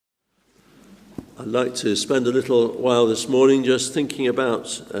I'd like to spend a little while this morning just thinking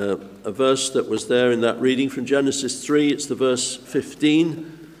about a verse that was there in that reading from Genesis 3. It's the verse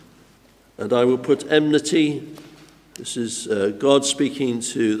 15. And I will put enmity. This is God speaking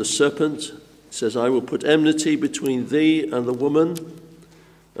to the serpent. It says, I will put enmity between thee and the woman,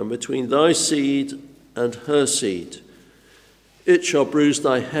 and between thy seed and her seed. It shall bruise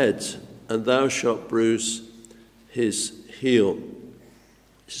thy head, and thou shalt bruise his heel.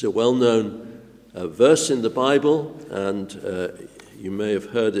 It's a well-known verse in the Bible, and you may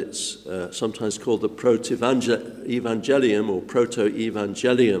have heard it's sometimes called the Proto-Evangelium or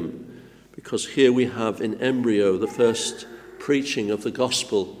Proto-Evangelium, because here we have in embryo the first preaching of the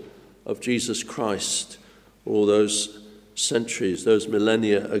gospel of Jesus Christ all those centuries, those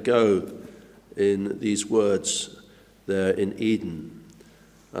millennia ago, in these words there in Eden.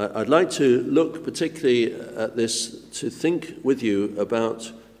 I'd like to look particularly at this to think with you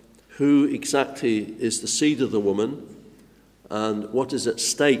about who exactly is the seed of the woman and what is at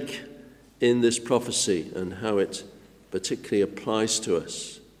stake in this prophecy and how it particularly applies to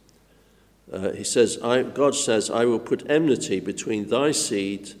us. God says, I will put enmity between thy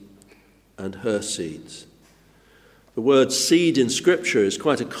seed and her seed. The word seed in Scripture is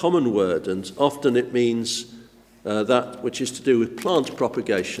quite a common word, and often it means that which is to do with plant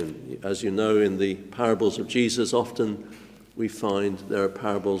propagation. As you know, in the parables of Jesus, often we find there are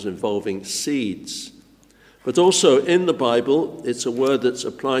parables involving seeds. But also in the Bible, it's a word that's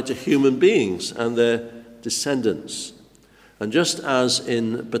applied to human beings and their descendants. And just as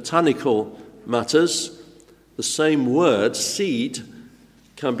in botanical matters, the same word, seed,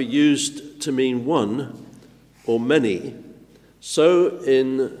 can be used to mean one or many, so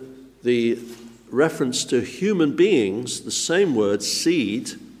in the reference to human beings, the same word,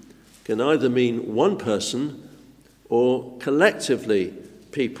 seed, can either mean one person or collectively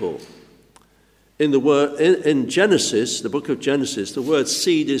people. In Genesis, the book of Genesis, the word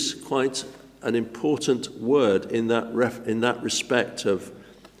seed is quite an important word in that respect of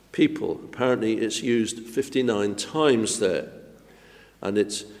people. Apparently it's used 59 times there, and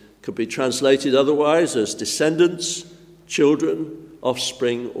it could be translated otherwise as descendants, children,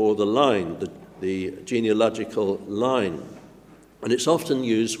 offspring, or the line, the genealogical line. And it's often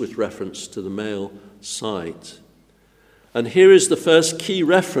used with reference to the male side. And here is the first key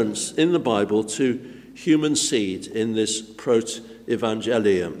reference in the Bible to human seed in this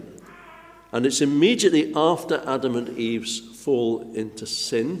Proto-Evangelium. And it's immediately after Adam and Eve's fall into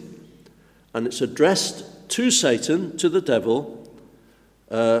sin. And it's addressed to Satan, to the devil,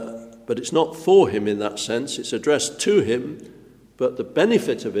 but it's not for him in that sense. It's addressed to him, but the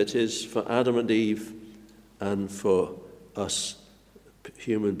benefit of it is for Adam and Eve and for us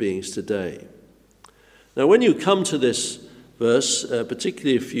human beings today. Now, when you come to this verse,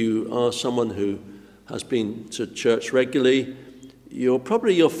 particularly if you are someone who has been to church regularly, your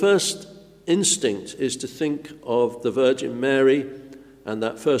first instinct is to think of the Virgin Mary and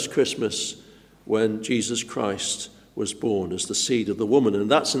that first Christmas when Jesus Christ was born as the seed of the woman. And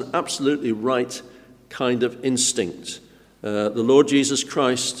that's an absolutely right kind of instinct. The Lord Jesus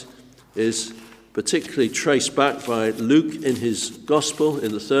Christ is particularly traced back by Luke in his Gospel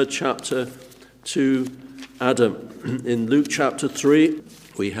in the 3rd chapter to Adam. In Luke chapter 3,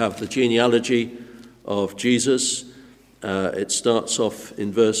 we have the genealogy of Jesus. It starts off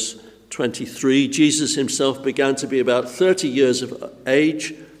in verse 23. Jesus himself began to be about 30 years of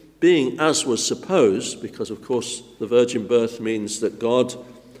age, being as was supposed, because of course the virgin birth means that God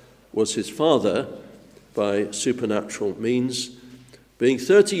was his father by supernatural means. Being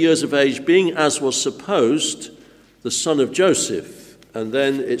 30 years of age, being as was supposed, the son of Joseph. And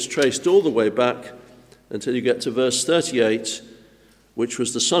then it's traced all the way back until you get to verse 38, which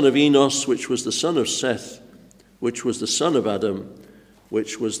was the son of Enos, which was the son of Seth, which was the son of Adam,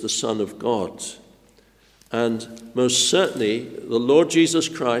 which was the Son of God. And most certainly, the Lord Jesus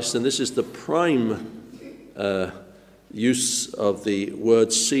Christ, and this is the prime use of the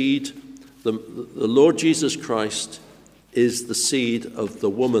word seed, the Lord Jesus Christ is the seed of the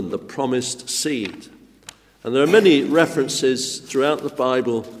woman, the promised seed. And there are many references throughout the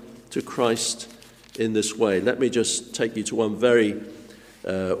Bible to Christ in this way. Let me just take you to one very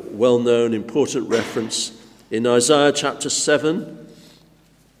well-known, important reference. In Isaiah chapter 7,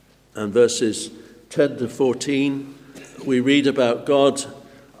 and verses 10 to 14, we read about God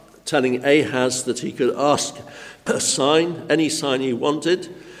telling Ahaz that he could ask a sign, any sign he wanted.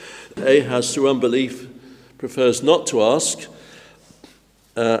 Ahaz, through unbelief, prefers not to ask.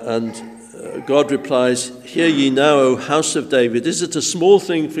 And God replies, Hear ye now, O house of David, is it a small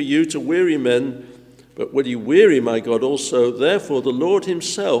thing for you to weary men? But will you weary my God also? Therefore the Lord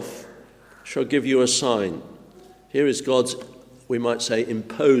himself shall give you a sign. Here is God's, we might say,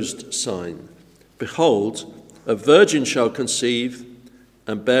 imposed sign. Behold, a virgin shall conceive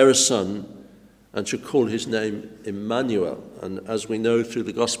and bear a son, and shall call his name Emmanuel. And as we know through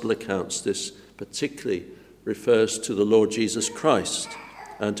the gospel accounts, this particularly refers to the Lord Jesus Christ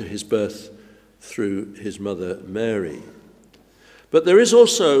and to his birth through his mother Mary. But there is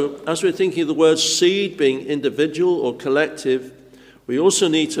also, as we're thinking of the word seed being individual or collective, we also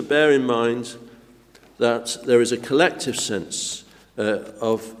need to bear in mind that there is a collective sense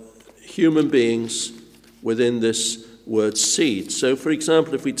of human beings within this word seed. So, for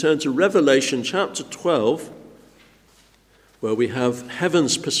example, if we turn to Revelation chapter 12, where we have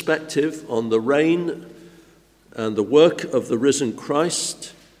heaven's perspective on the reign and the work of the risen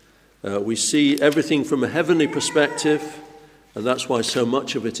Christ, we see everything from a heavenly perspective, and that's why so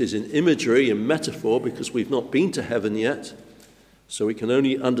much of it is in imagery and metaphor, because we've not been to heaven yet. So we can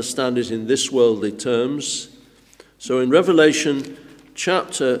only understand it in this worldly terms. So in Revelation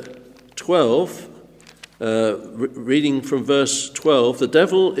chapter 12, reading from verse 12, the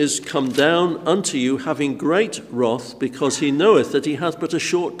devil is come down unto you, having great wrath, because he knoweth that he hath but a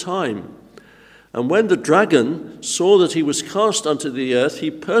short time. And when the dragon saw that he was cast unto the earth,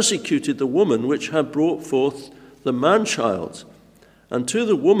 he persecuted the woman which had brought forth the man-child. And to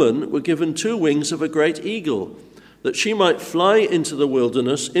the woman were given 2 wings of a great eagle, that she might fly into the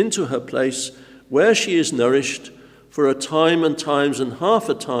wilderness, into her place, where she is nourished for a time and times and half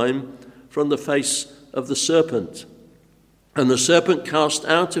a time from the face of the serpent. And the serpent cast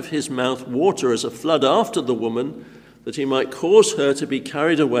out of his mouth water as a flood after the woman, that he might cause her to be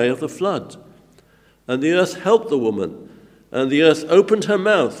carried away of the flood. And the earth helped the woman, and the earth opened her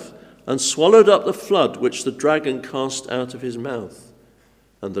mouth, and swallowed up the flood which the dragon cast out of his mouth.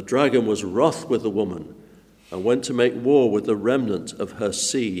 And the dragon was wroth with the woman, and went to make war with the remnant of her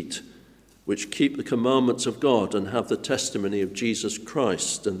seed, which keep the commandments of God and have the testimony of Jesus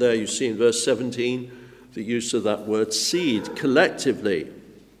Christ. And there you see in verse 17 the use of that word seed, collectively.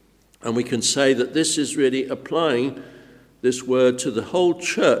 And we can say that this is really applying this word to the whole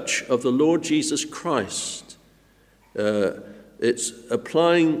church of the Lord Jesus Christ. It's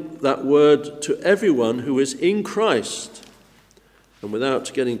applying that word to everyone who is in Christ. And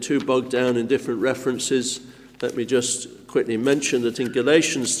without getting too bogged down in different references, let me just quickly mention that in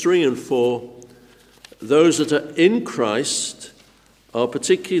Galatians 3 and 4, those that are in Christ are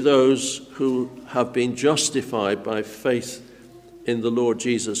particularly those who have been justified by faith in the Lord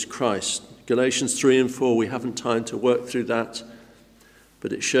Jesus Christ. Galatians 3 and 4, we haven't time to work through that,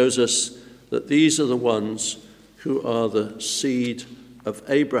 but it shows us that these are the ones who are the seed of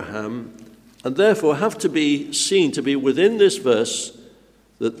Abraham, and therefore have to be seen to be within this verse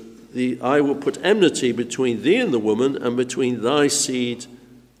that I will put enmity between thee and the woman, and between thy seed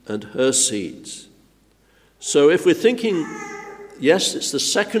and her seed. So if we're thinking, yes, it's the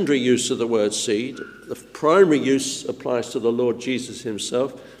secondary use of the word seed, the primary use applies to the Lord Jesus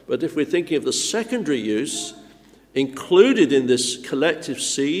himself, but if we're thinking of the secondary use, included in this collective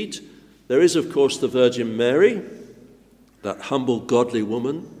seed, there is, of course, the Virgin Mary, that humble, godly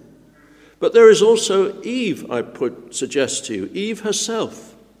woman. But there is also Eve, I suggest to you, Eve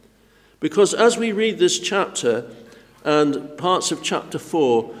herself. Because as we read this chapter and parts of chapter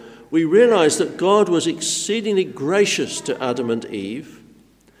 4, we realize that God was exceedingly gracious to Adam and Eve.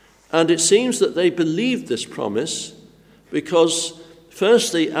 And it seems that they believed this promise because,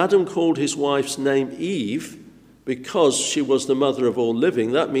 firstly, Adam called his wife's name Eve because she was the mother of all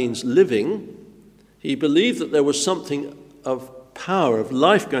living. That means living. He believed that there was something of power, of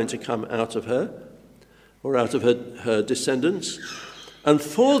life going to come out of her or out of her descendants. And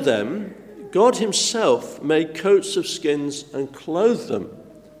for them, God himself made coats of skins and clothed them,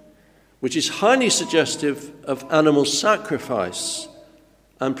 which is highly suggestive of animal sacrifice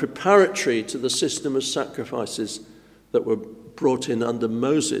and preparatory to the system of sacrifices that were brought in under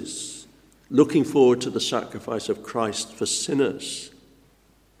Moses, looking forward to the sacrifice of Christ for sinners.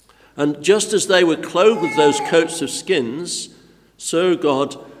 And just as they were clothed with those coats of skins, so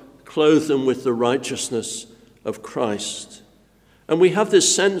God clothed them with the righteousness of Christ. And we have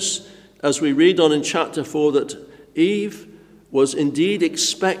this sense, as we read on in chapter 4, that Eve was indeed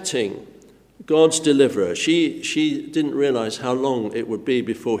expecting God's deliverer. She didn't realize how long it would be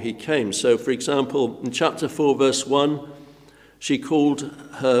before he came. So, for example, in chapter 4, verse 1, she called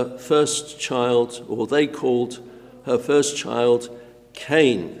her first child, or they called her first child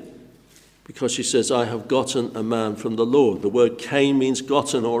Cain, because she says, I have gotten a man from the Lord. The word Cain means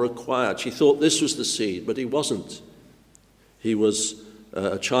gotten or acquired. She thought this was the seed, but he wasn't. He was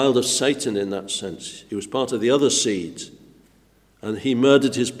a child of Satan in that sense. He was part of the other seed. and he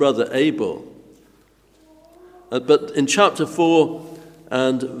murdered his brother Abel. But in chapter 4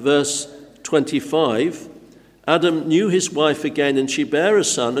 and verse 25, Adam knew his wife again, and she bare a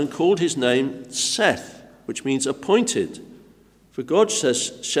son and called his name Seth, which means appointed. For God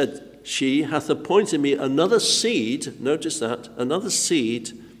says, she hath appointed me another seed, notice that, another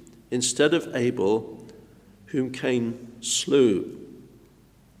seed instead of Abel, whom Cain slew.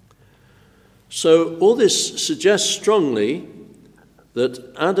 So all this suggests strongly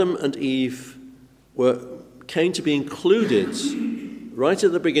that Adam and Eve came to be included right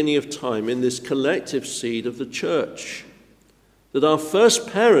at the beginning of time in this collective seed of the church. That our first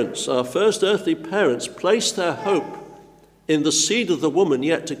parents, our first earthly parents, placed their hope in the seed of the woman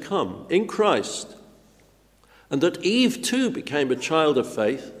yet to come, in Christ. And that Eve too became a child of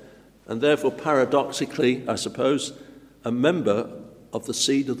faith, and therefore paradoxically, I suppose, a member of the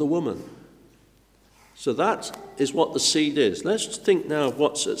seed of the woman. So that is what the seed is. Let's think now of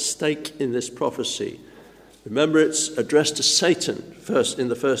what's at stake in this prophecy. Remember, it's addressed to Satan first in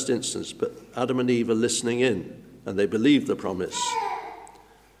the first instance, but Adam and Eve are listening in, and they believe the promise.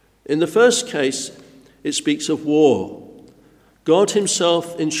 In the first case, it speaks of war. God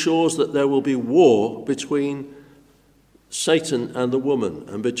himself ensures that there will be war between Satan and the woman,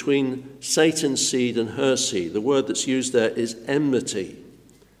 and between Satan's seed and her seed. The word that's used there is enmity.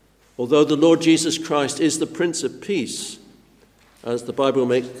 Although the Lord Jesus Christ is the Prince of Peace, as the Bible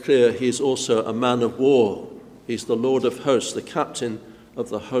makes clear, he is also a man of war. He's the Lord of hosts, the captain of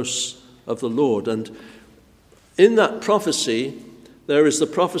the hosts of the Lord. And in that prophecy, there is the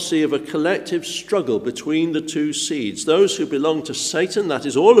prophecy of a collective struggle between the two seeds. Those who belong to Satan, that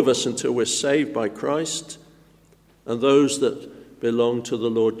is all of us until we're saved by Christ, and those that belong to the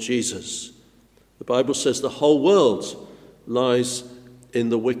Lord Jesus. The Bible says the whole world lies in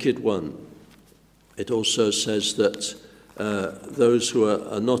the wicked one. It also says that those who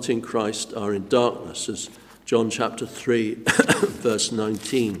are not in Christ are in darkness, as John chapter 3, verse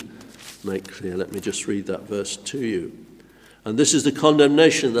 19 make clear. Let me just read that verse to you. And this is the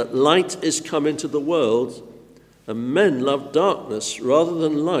condemnation, that light is come into the world, and men love darkness rather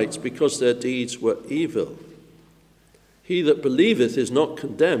than light, because their deeds were evil. He that believeth is not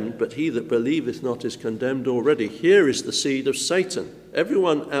condemned, but he that believeth not is condemned already. Here is the seed of Satan.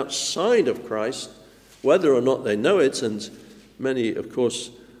 Everyone outside of Christ, whether or not they know it, and many, of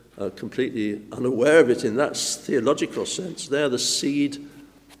course, are completely unaware of it in that theological sense, they're the seed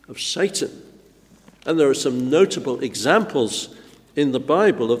of Satan. And there are some notable examples in the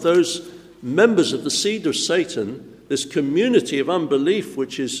Bible of those members of the seed of Satan, this community of unbelief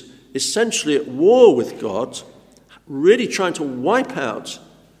which is essentially at war with God, really trying to wipe out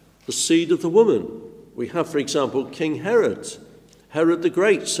the seed of the woman. We have, for example, King Herod the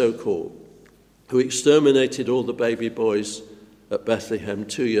Great, so-called, who exterminated all the baby boys at Bethlehem,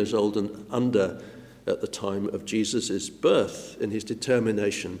 2 years old and under, at the time of Jesus' birth, in his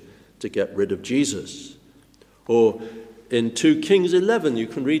determination to get rid of Jesus. Or in 2 Kings 11, you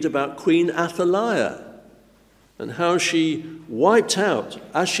can read about Queen Athaliah and how she wiped out,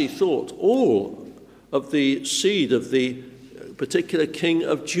 as she thought, all of the seed of the particular king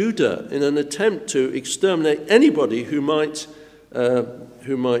of Judah in an attempt to exterminate anybody who might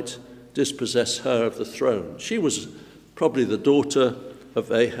dispossess her of the throne. She was probably the daughter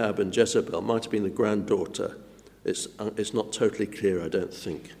of Ahab and Jezebel, might have been the granddaughter. It's not totally clear, I don't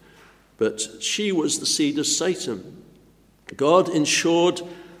think. But she was the seed of Satan. God ensured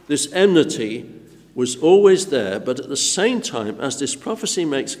this enmity was always there, but at the same time, as this prophecy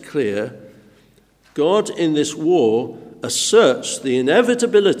makes clear, God in this war asserts the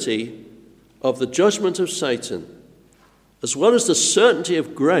inevitability of the judgment of Satan, as well as the certainty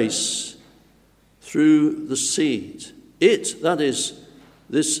of grace through the seed. It, that is,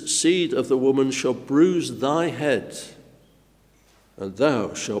 this seed of the woman, shall bruise thy head, and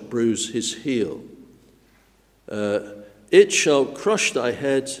thou shalt bruise his heel. It shall crush thy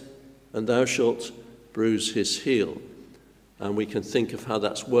head, and thou shalt bruise his heel. And we can think of how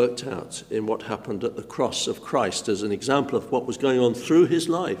that's worked out in what happened at the cross of Christ as an example of what was going on through his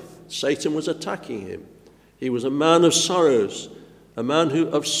life. Satan was attacking him. He was a man of sorrows, a man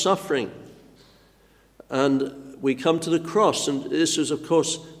of suffering. And we come to the cross, and this was, of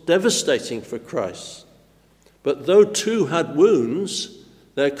course, devastating for Christ. But though two had wounds,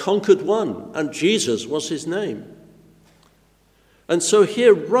 there conquered one, and Jesus was his name. And so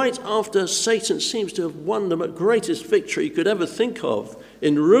here, right after Satan seems to have won the greatest victory he could ever think of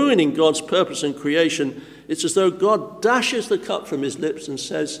in ruining God's purpose in creation, it's as though God dashes the cup from his lips and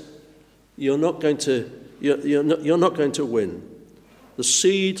says, you're not going to win. The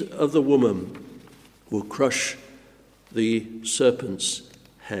seed of the woman will crush the serpent's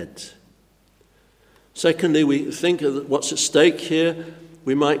head. Secondly, we think of what's at stake here.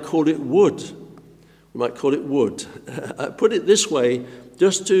 We might call it wood. Put it this way,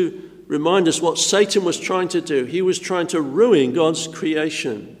 just to remind us what Satan was trying to do. He was trying to ruin God's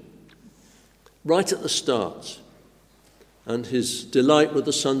creation right at the start, and his delight with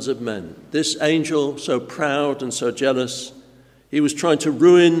the sons of men. This angel, so proud and so jealous, he was trying to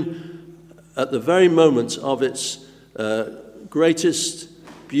ruin at the very moment of its greatest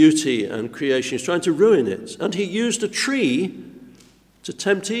beauty and creation. He's trying to ruin it. And he used a tree to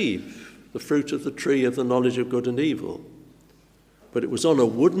tempt Eve, the fruit of the tree of the knowledge of good and evil. But it was on a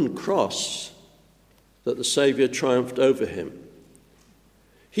wooden cross that the Saviour triumphed over him.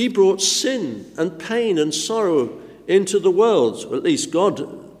 He brought sin and pain and sorrow into the world. Or at least God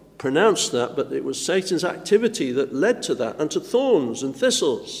pronounced that, but it was Satan's activity that led to that, and to thorns and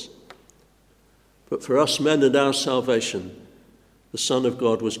thistles. But for us men and our salvation, the Son of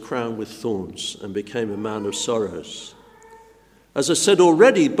God was crowned with thorns and became a man of sorrows. As I said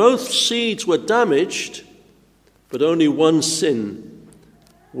already, both seeds were damaged, but only one seed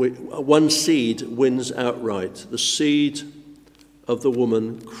wins outright. The seed of the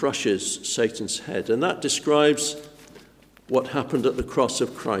woman crushes Satan's head. And that describes what happened at the cross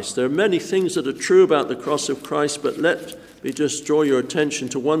of Christ. There are many things that are true about the cross of Christ, but let me just draw your attention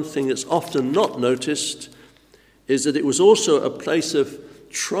to one thing that's often not noticed, is that it was also a place of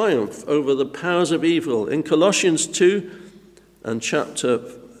triumph over the powers of evil. In Colossians chapter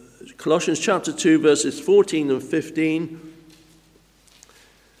 2, verses 14 and 15,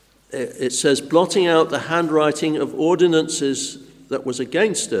 it says, blotting out the handwriting of ordinances that was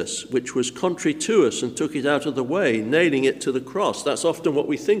against us, which was contrary to us, and took it out of the way, nailing it to the cross. That's often what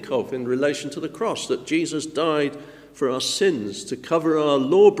we think of in relation to the cross, that Jesus died for our sins, to cover our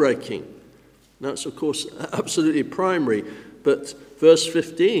law-breaking. That's, of course, absolutely primary, but verse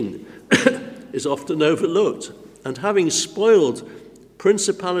 15 is often overlooked. And having spoiled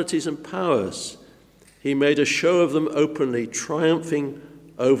principalities and powers, he made a show of them openly, triumphing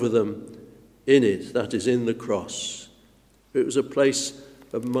over them in it, that is, in the cross. It was a place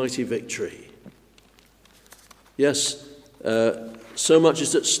of mighty victory. Yes, so much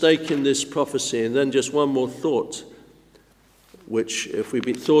is at stake in this prophecy. And then just one more thought, which, if we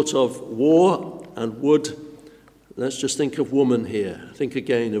thought of war and wood, let's just think of woman here. Think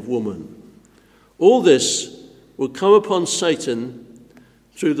again of woman. All this will come upon Satan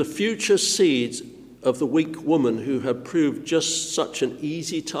through the future seeds of the weak woman who had proved just such an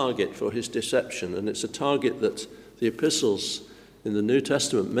easy target for his deception. And it's a target that the epistles in the New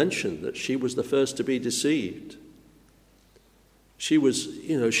Testament mention, that she was the first to be deceived. She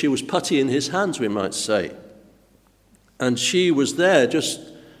was putty in his hands, we might say. And she was there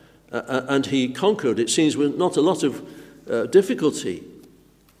and he conquered, it seems, with not a lot of difficulty.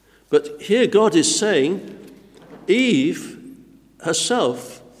 But here God is saying, Eve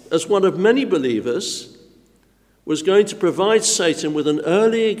herself, as one of many believers, was going to provide Satan with an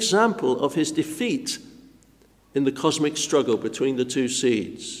early example of his defeat in the cosmic struggle between the two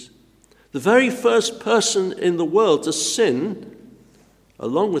seeds. The very first person in the world to sin,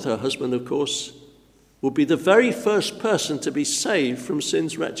 along with her husband, of course, will be the very first person to be saved from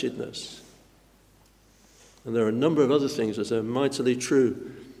sin's wretchedness. And there are a number of other things that are mightily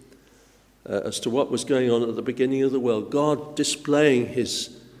true as to what was going on at the beginning of the world. God displaying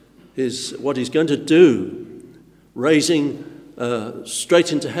his what he's going to do, raising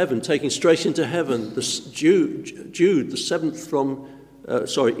straight into heaven, taking straight into heaven Jude, the seventh from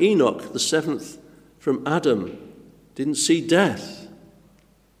Enoch, the seventh from Adam, didn't see death.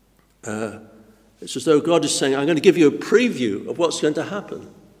 It's as though God is saying, I'm going to give you a preview of what's going to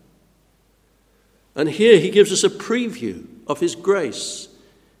happen. And here he gives us a preview of his grace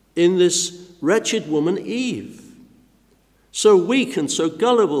in this wretched woman, Eve, so weak and so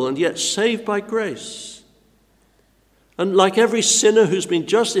gullible and yet saved by grace. And like every sinner who's been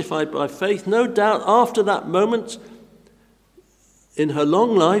justified by faith, no doubt after that moment in her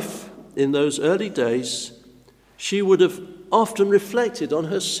long life, in those early days, she would have often reflected on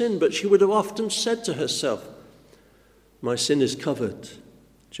her sin, but she would have often said to herself, my sin is covered,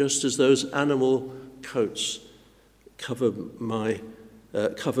 just as those animal coats cover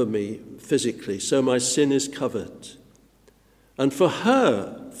me physically, so my sin is covered. And for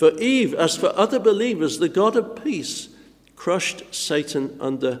her, for Eve, as for other believers, the God of peace crushed Satan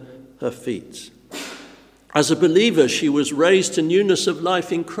under her feet. As a believer, she was raised to newness of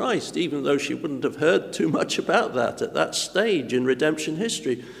life in Christ, even though she wouldn't have heard too much about that at that stage in redemption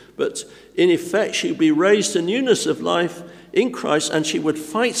history. But in effect, she would be raised to newness of life in Christ, and she would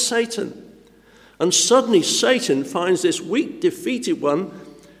fight Satan. And suddenly Satan finds this weak, defeated one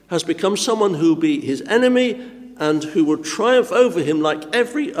has become someone who will be his enemy and who will triumph over him like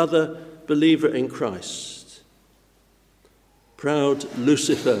every other believer in Christ. Proud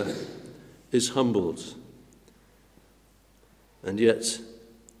Lucifer is humbled, and yet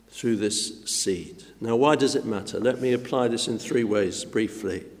through this seed. Now, why does it matter? Let me apply this in 3 ways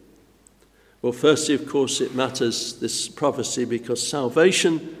briefly. Well, firstly, of course, it matters, this prophecy, because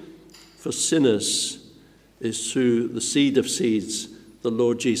salvation for sinners is through the seed of seeds, the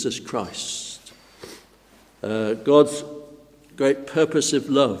Lord Jesus Christ. God's great purposive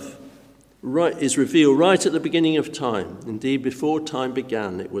love is revealed right at the beginning of time. Indeed, before time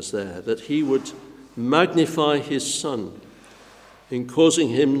began, it was there, that he would magnify his Son in causing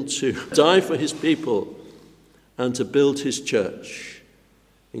him to die for his people and to build his church,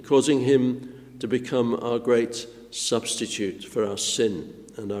 in causing him to become our great substitute for our sin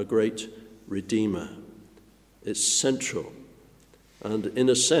and our great Redeemer. It's central. And in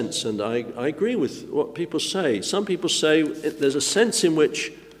a sense, and I agree with what people say, some people say there's a sense in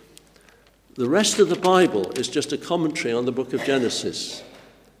which the rest of the Bible is just a commentary on the book of Genesis,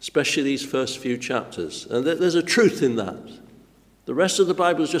 especially these first few chapters. And there's a truth in that. The rest of the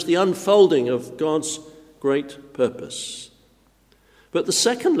Bible is just the unfolding of God's great purpose. But the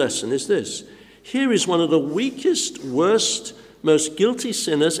second lesson is this. Here is one of the weakest, worst, most guilty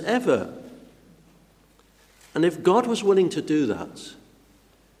sinners ever. And if God was willing to do that,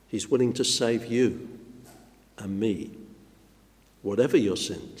 he's willing to save you and me, whatever your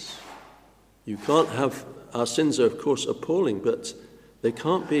sins. You can't have, our sins are of course appalling, but they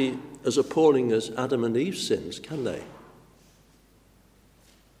can't be as appalling as Adam and Eve's sins, can they?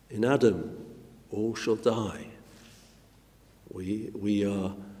 In Adam, all shall die. We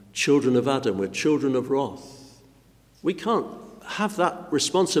are children of Adam, we're children of wrath. We can't have that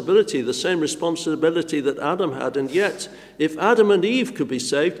responsibility, the same responsibility that Adam had, and yet if Adam and Eve could be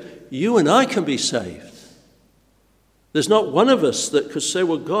saved, you and I can be saved. There's not one of us that could say,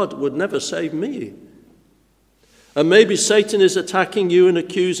 well, God would never save me. And maybe Satan is attacking you and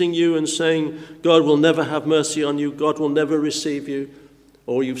accusing you and saying, God will never have mercy on you, God will never receive you,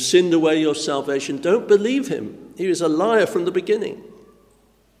 or you've sinned away your salvation. Don't believe him. He is a liar from the beginning.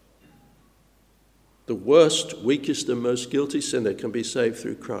 The worst, weakest, and most guilty sinner can be saved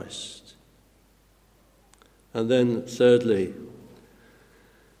through Christ. And then, thirdly,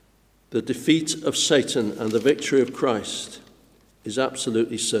 the defeat of Satan and the victory of Christ is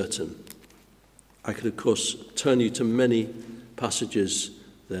absolutely certain. I could, of course, turn you to many passages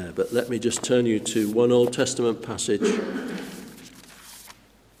there, but let me just turn you to one Old Testament passage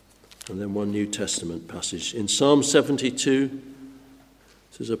and then one New Testament passage. In Psalm 72,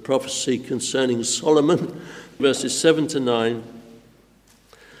 this is a prophecy concerning Solomon, verses 7 to 9.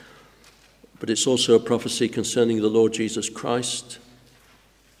 But it's also a prophecy concerning the Lord Jesus Christ.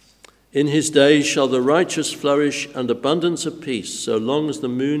 In his days shall the righteous flourish, and abundance of peace, so long as the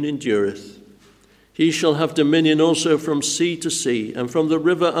moon endureth. He shall have dominion also from sea to sea, and from the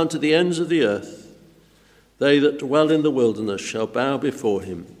river unto the ends of the earth. They that dwell in the wilderness shall bow before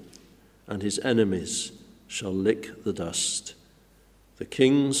him, and his enemies shall lick the dust. The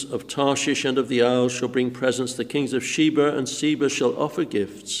kings of Tarshish and of the isles shall bring presents. The kings of Sheba and Seba shall offer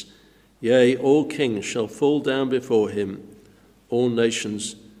gifts. Yea, all kings shall fall down before him. All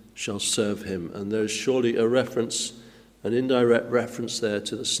nations shall serve him. And there is surely a reference, an indirect reference there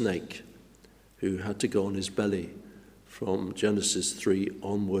to the snake who had to go on his belly from Genesis 3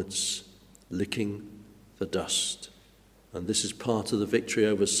 onwards, licking the dust. And this is part of the victory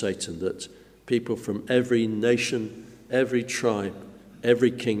over Satan, that people from every nation, every tribe,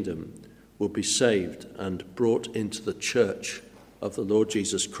 every kingdom will be saved and brought into the church of the Lord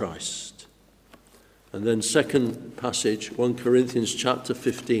Jesus Christ. And then second passage, 1 Corinthians chapter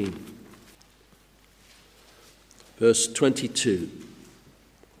 15, verse 22.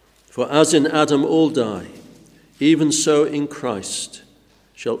 For as in Adam all die, even so in Christ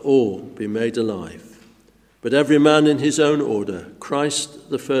shall all be made alive. But every man in his own order, Christ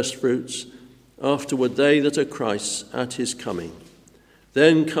the firstfruits, afterward they that are Christ's at his coming.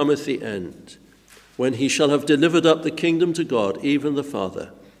 Then cometh the end, when he shall have delivered up the kingdom to God, even the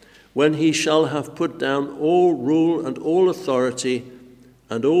Father, when he shall have put down all rule and all authority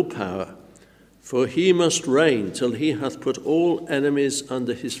and all power, for he must reign till he hath put all enemies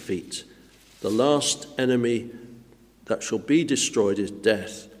under his feet. The last enemy that shall be destroyed is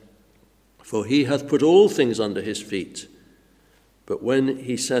death, for he hath put all things under his feet. But when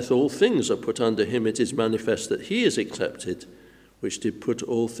he saith all things are put under him, it is manifest that he is accepted, which did put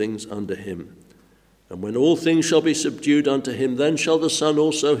all things under him. And when all things shall be subdued unto him, then shall the Son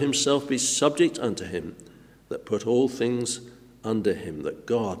also himself be subject unto him that put all things under him, that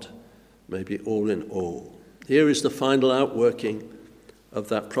God may be all in all. Here is the final outworking of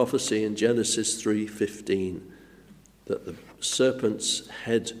that prophecy in Genesis 3:15, that the serpent's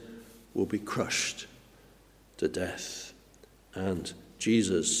head will be crushed to death, and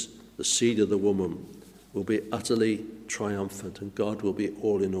Jesus, the seed of the woman, will be utterly triumphant, and God will be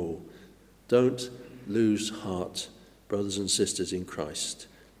all in all. Don't lose heart, brothers and sisters in Christ.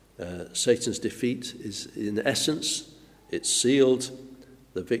 Satan's defeat is, in essence, it's sealed.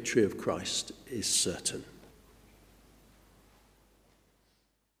 The victory of Christ is certain.